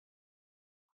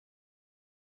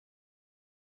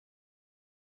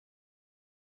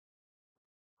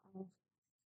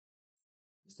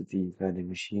is the vending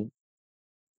machine.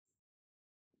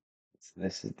 So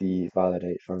this is the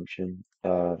validate function.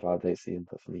 Validates the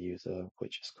input from the user,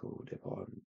 which is called if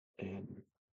I'm in.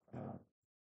 Uh,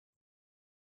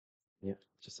 yeah,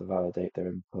 just to validate their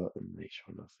input and make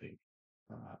sure nothing.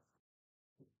 Uh,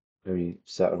 Only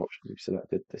certain options we've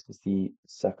selected. This is the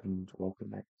second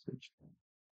welcome message,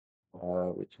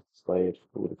 which is displayed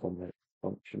for the context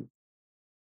function.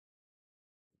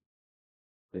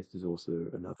 This is also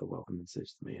another welcome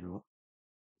message to me and all.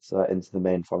 So into the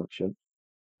main function.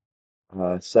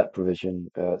 Set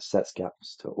provision sets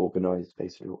gaps to organize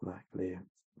basically automatically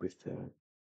with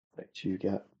like two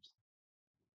gaps.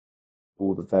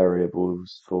 All the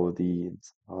variables for the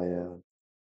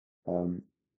um,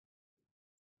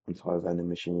 entire vending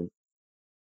machine.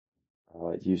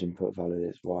 Use input valid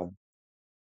is one.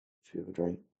 Food or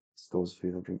drink stores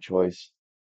food or drink choice.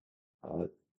 Uh,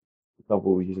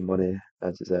 Double using money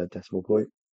as its a decimal point.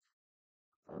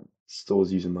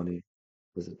 Stores using money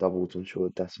as a double to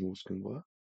ensure decimals can work.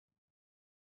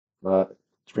 Uh,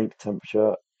 Drink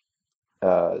temperature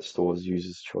stores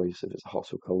user's choice if it's a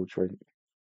hot or cold drink.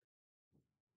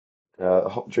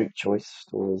 Hot drink choice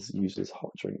stores uses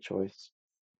hot drink choice.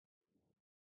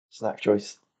 Snack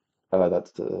choice,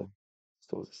 that's the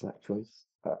stores a snack choice.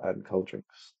 And cold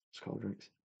drinks, just cold drinks.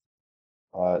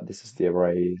 This is the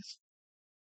arrays.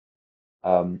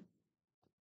 Um,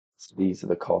 so these are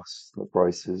the costs, the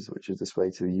prices, which is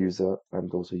displayed to the user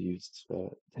and also used to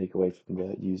take away from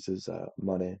the user's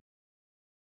money.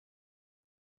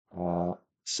 Uh,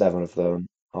 Seven of them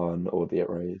on all the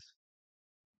arrays.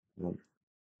 Um,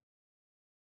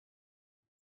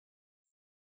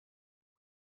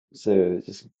 so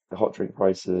just the hot drink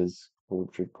prices,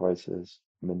 cold drink prices,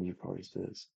 menu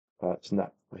prices,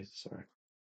 snack prices, sorry.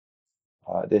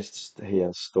 This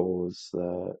here stores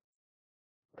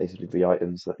basically the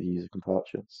items that the user can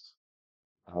purchase,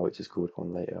 which is called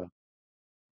on later.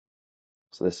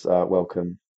 So this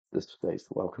displays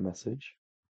the welcome message.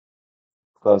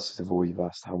 First of all, you've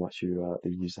asked how much the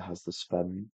user has to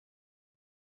spend,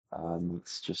 and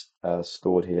it's just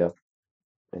stored here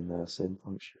in the sin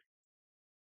function.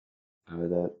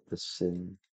 The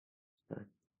sin, sorry,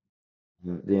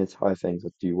 the entire thing's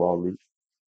a do while loop,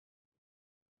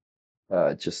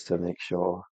 just to make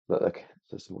sure that the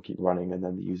system will keep running, and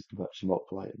then the user can purchase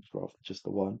multiple items rather than just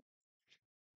the one.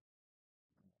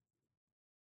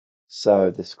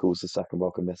 So this calls the second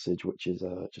welcome message, which is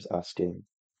just asking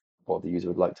what the user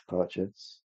would like to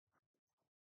purchase.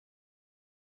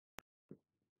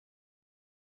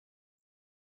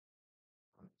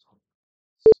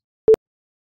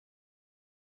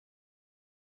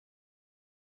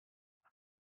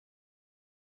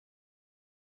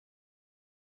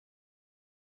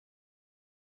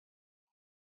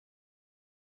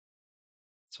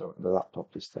 So the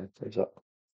laptop just stays up.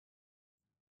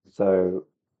 So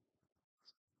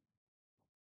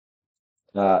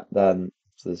then,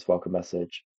 so this welcome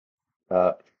message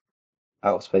uh,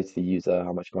 outspace to the user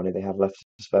how much money they have left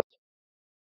to spend,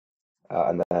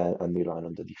 and then a new line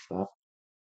underneath that.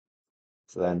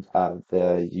 So then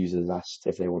the user's asked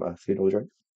if they want a food or drink,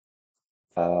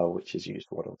 which is used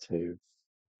one or two,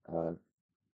 uh,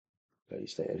 that you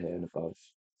stated here and above.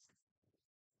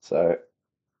 So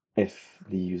if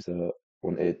the user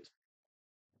wanted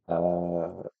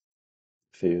uh,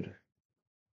 food,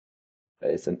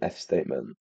 it's an F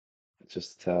statement,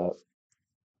 just to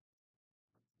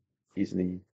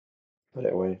easily put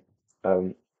it away.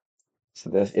 Um, so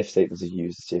the if statements are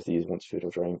used to see if the user wants food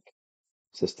or drink.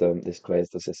 System, this clears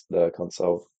the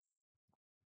console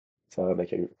to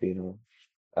make it greener.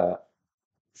 Uh,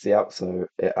 See out, so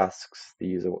it asks the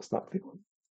user what snack they want,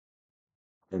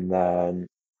 and then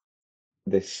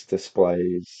this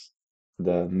displays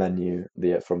the menu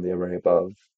from the array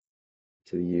above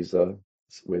to the user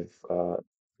with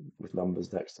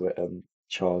numbers next to it and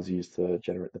chars used to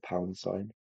generate the pound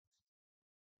sign.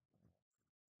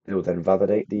 It will then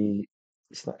validate the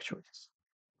snack choice,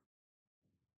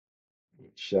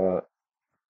 which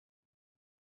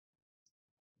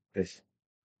is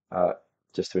uh,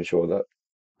 just to ensure that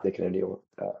they can only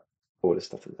order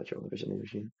stuff that's on the vending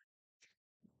machine.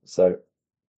 So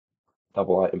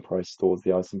double item price stores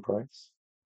the item price.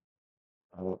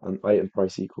 And item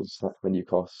price equals snack menu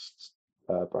cost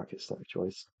bracket snack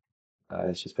choice.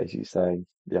 It's just basically saying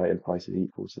the item price is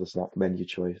equal to the snack menu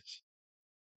choice.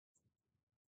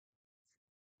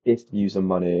 If user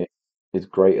money is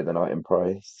greater than item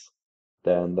price,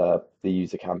 then the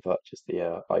user can purchase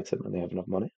the item and they have enough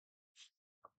money.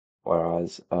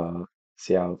 Whereas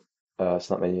see how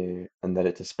snack menu and then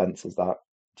it dispenses that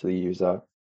to the user.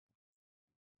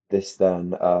 This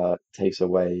then takes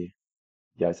away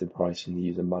the item price and the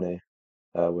user money,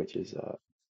 which is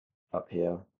up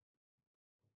here.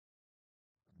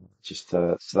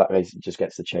 So that basically just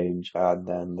gets the change, and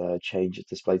then the change is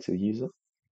displayed to the user.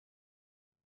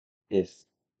 If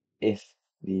if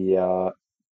the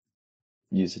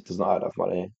user does not have enough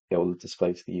money, it will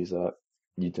display to the user,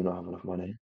 you do not have enough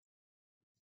money.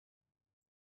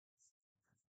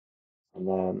 And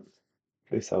then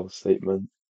this else statement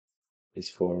is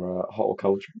for hot or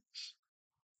cold drinks.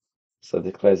 So it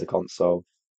declares the console,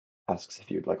 asks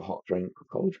if you'd like a hot drink or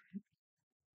cold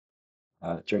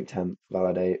drink. Drink temp,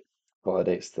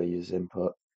 validates the user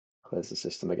input, clears the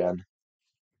system again,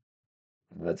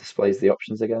 displays the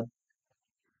options again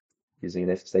using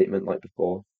an if statement like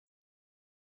before.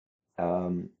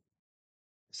 Um,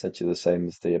 Essentially the same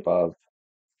as the above,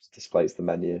 displays the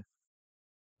menu.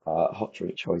 Hot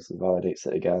drink choices validates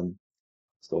it again,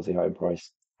 stores the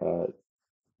uh,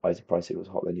 item price equals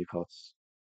hot menu costs,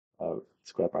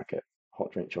 square bracket,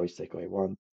 hot drink choice takeaway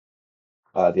one.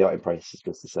 The item price is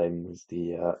just the same as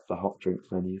the hot drink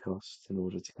menu cost in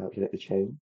order to calculate the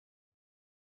chain.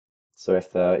 So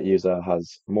if the user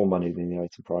has more money than the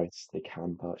item price, they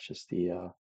can purchase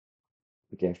the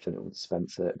gift and it will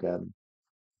dispense it again,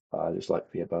 just like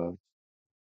the above,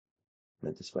 and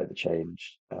then display the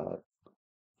change, the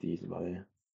user money.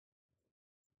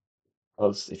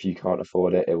 Else, if you can't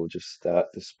afford it, it will just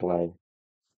display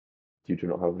you do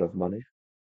not have enough money.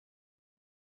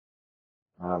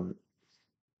 Um,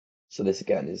 so this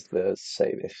again is the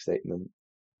same if statement,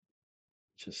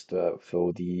 just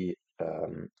for the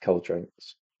cold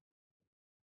drinks,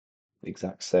 the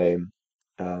exact same.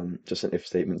 Just an if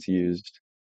statement's used.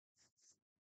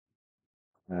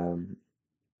 Um,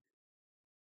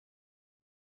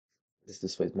 this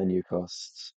displays menu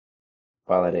costs,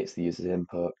 validates the user's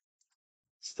input,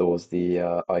 stores the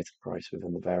item price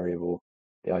within the variable.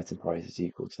 The item price is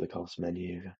equal to the cost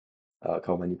menu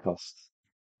cost.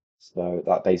 So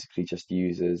that basically just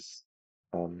uses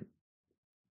um,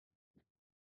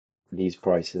 these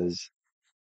prices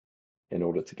in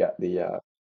order to get the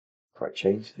correct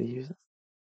change for the user.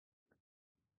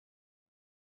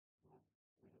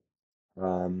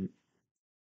 Um,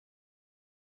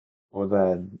 or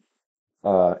then,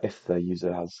 if the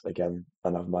user has again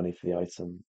enough money for the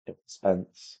item, it will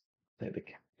dispense, take the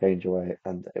change away,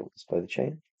 and it will display the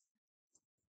change.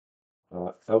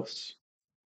 Else,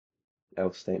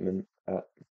 else statement,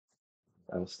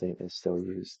 else statement is still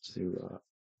used to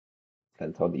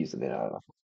then tell the user they don't have enough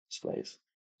displays.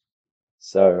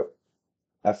 So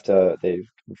after they've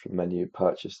come from the menu,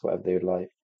 purchased whatever they would like,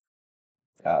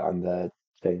 and the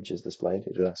change is displayed,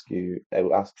 it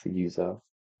will ask the user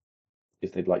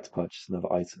if they'd like to purchase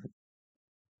another item.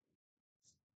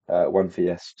 One for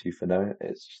yes, two for no.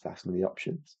 It's just asking the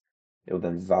options. It will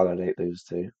then validate those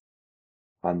two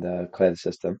and clear the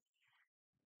system.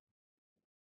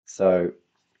 So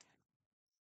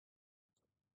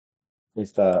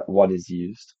if one is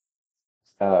used,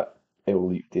 uh, it will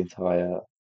loop the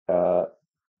uh,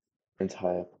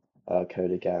 entire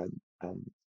code again,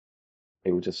 and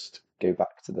it will just go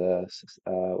back to the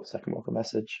second welcome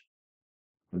message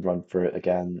and run through it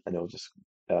again, and it will just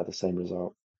the same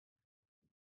result.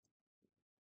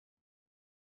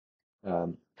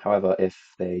 However, if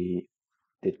they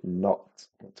did not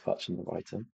want to purchase another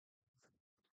item,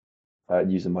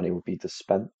 user money will be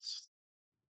dispensed.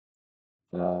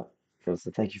 It was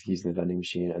the thank you for using the vending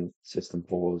machine and system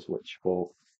pause, which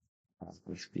will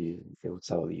basically it will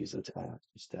tell the user to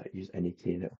just use any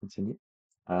key and it will continue,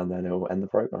 and then it will end the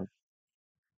program.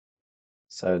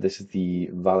 So this is the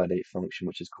validate function,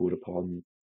 which is called upon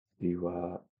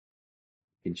to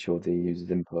ensure the user's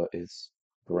input is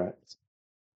correct.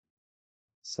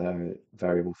 So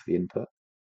variable for the input,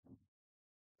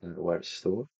 where it's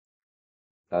stored.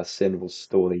 Sin will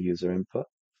store the user input,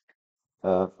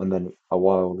 and then a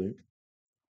while loop,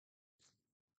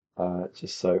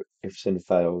 just so if sin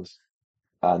fails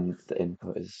and the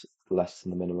input is less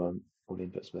than the minimum, or the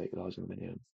input's make larger than the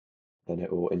minimum, then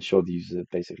it will ensure the user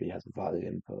basically has a valid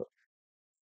input.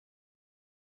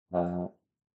 Uh,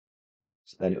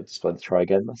 so then it will display the try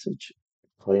again message,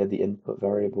 clear the input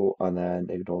variable, and then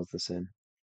ignores the sin.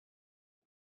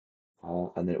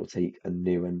 And then it will take a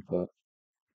new input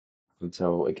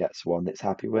until it gets one it's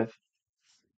happy with.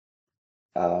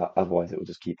 Otherwise, it will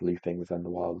just keep looping within the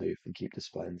while loop and keep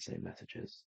displaying the same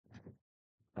messages.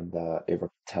 And it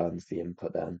returns the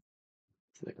input then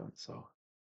to the console.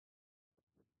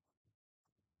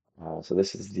 So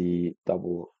this is the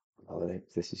double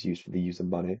validate. This is used for the user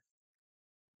money.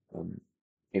 Um,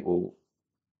 it will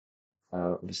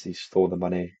obviously store the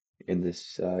money in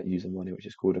this user money, which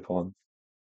is called upon.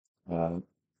 Uh,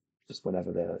 just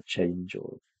whenever the change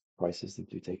or prices need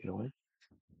to be taken away,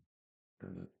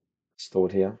 uh,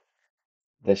 stored here.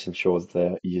 This ensures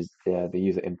the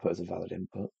user input is a valid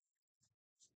input.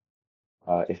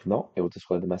 If not, it will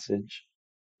display the message,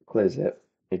 clears it,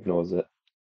 ignores it,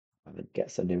 and then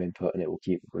gets a new input, and it will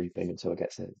keep reaping until it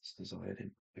gets its desired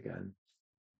input again,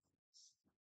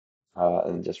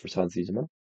 and just returns the user mode.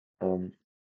 Um,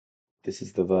 this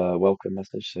is the welcome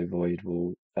message, so void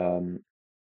will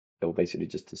it will basically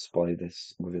just display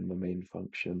this within the main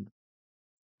function,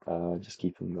 just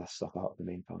keeping the stuff out of the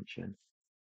main function.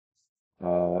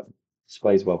 Uh,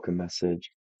 displays welcome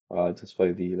message,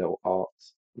 display the little art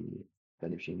the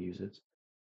vending machine uses,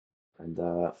 and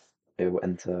it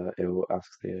will ask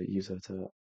the user to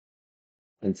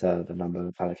enter the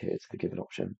number allocated to the given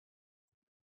option.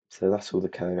 So that's all the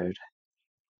code.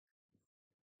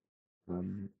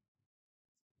 Um,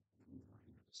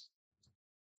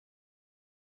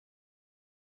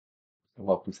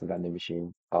 welcome to the vending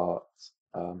machine art.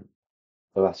 Um,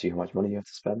 it'll ask you how much money you have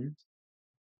to spend.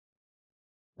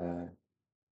 Uh,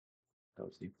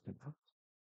 obviously,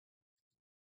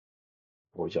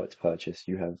 what would you like to purchase?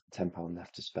 You have £10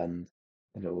 left to spend,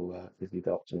 and it will give you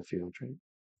the option of food or drink.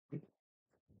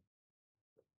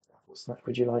 What snack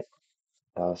would you like?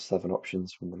 Seven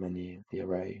options from the menu, the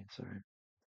array.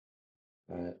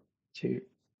 Sorry, two.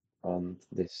 And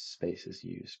this space is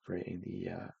used creating the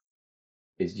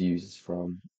is used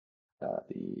from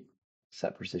the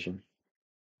set precision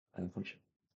function.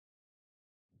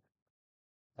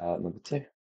 Number two,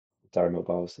 Dairy Milk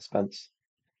Bars dispense.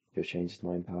 Your change is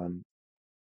 £9,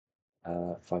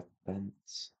 5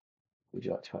 pence. Would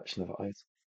you like to purchase another item?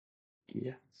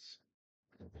 Yes.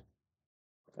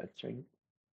 Drink.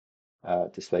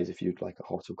 Displays if you'd like a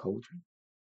hot or cold drink.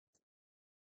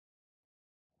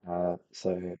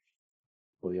 So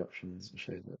all the options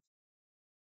show that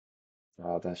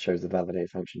that shows the validate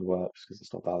function works because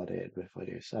it's not validated with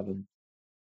IDO 7.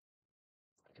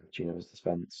 Cappuccino is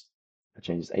dispensed. I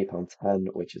changed £8.10,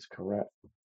 which is correct.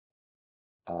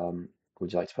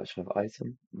 Would you like to purchase another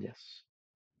item? Yes.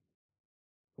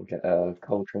 We'll get a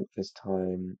cold drink this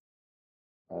time.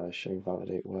 Show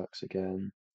validate works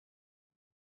again.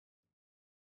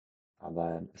 And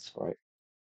then a Sprite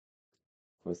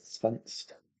was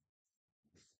dispensed.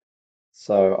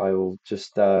 So I will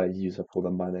just use up all the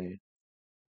money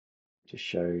to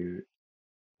show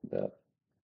that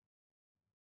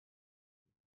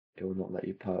it will not let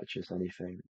you purchase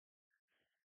anything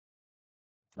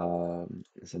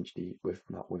essentially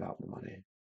without the money.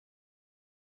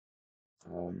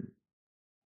 Um,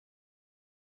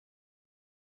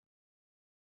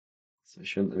 so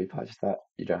shouldn't let me purchase that.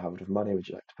 You don't have enough money. Would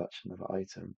you like to purchase another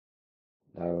item?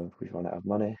 No, we've run out of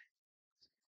money.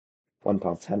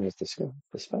 £1.10 was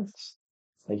dispensed.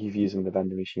 Thank you for using the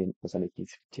vending machine. As I need to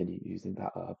continue using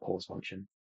that pause function.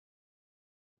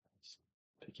 Just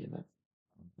pick in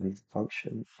that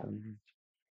function and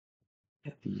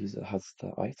yeah, the user has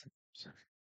the items.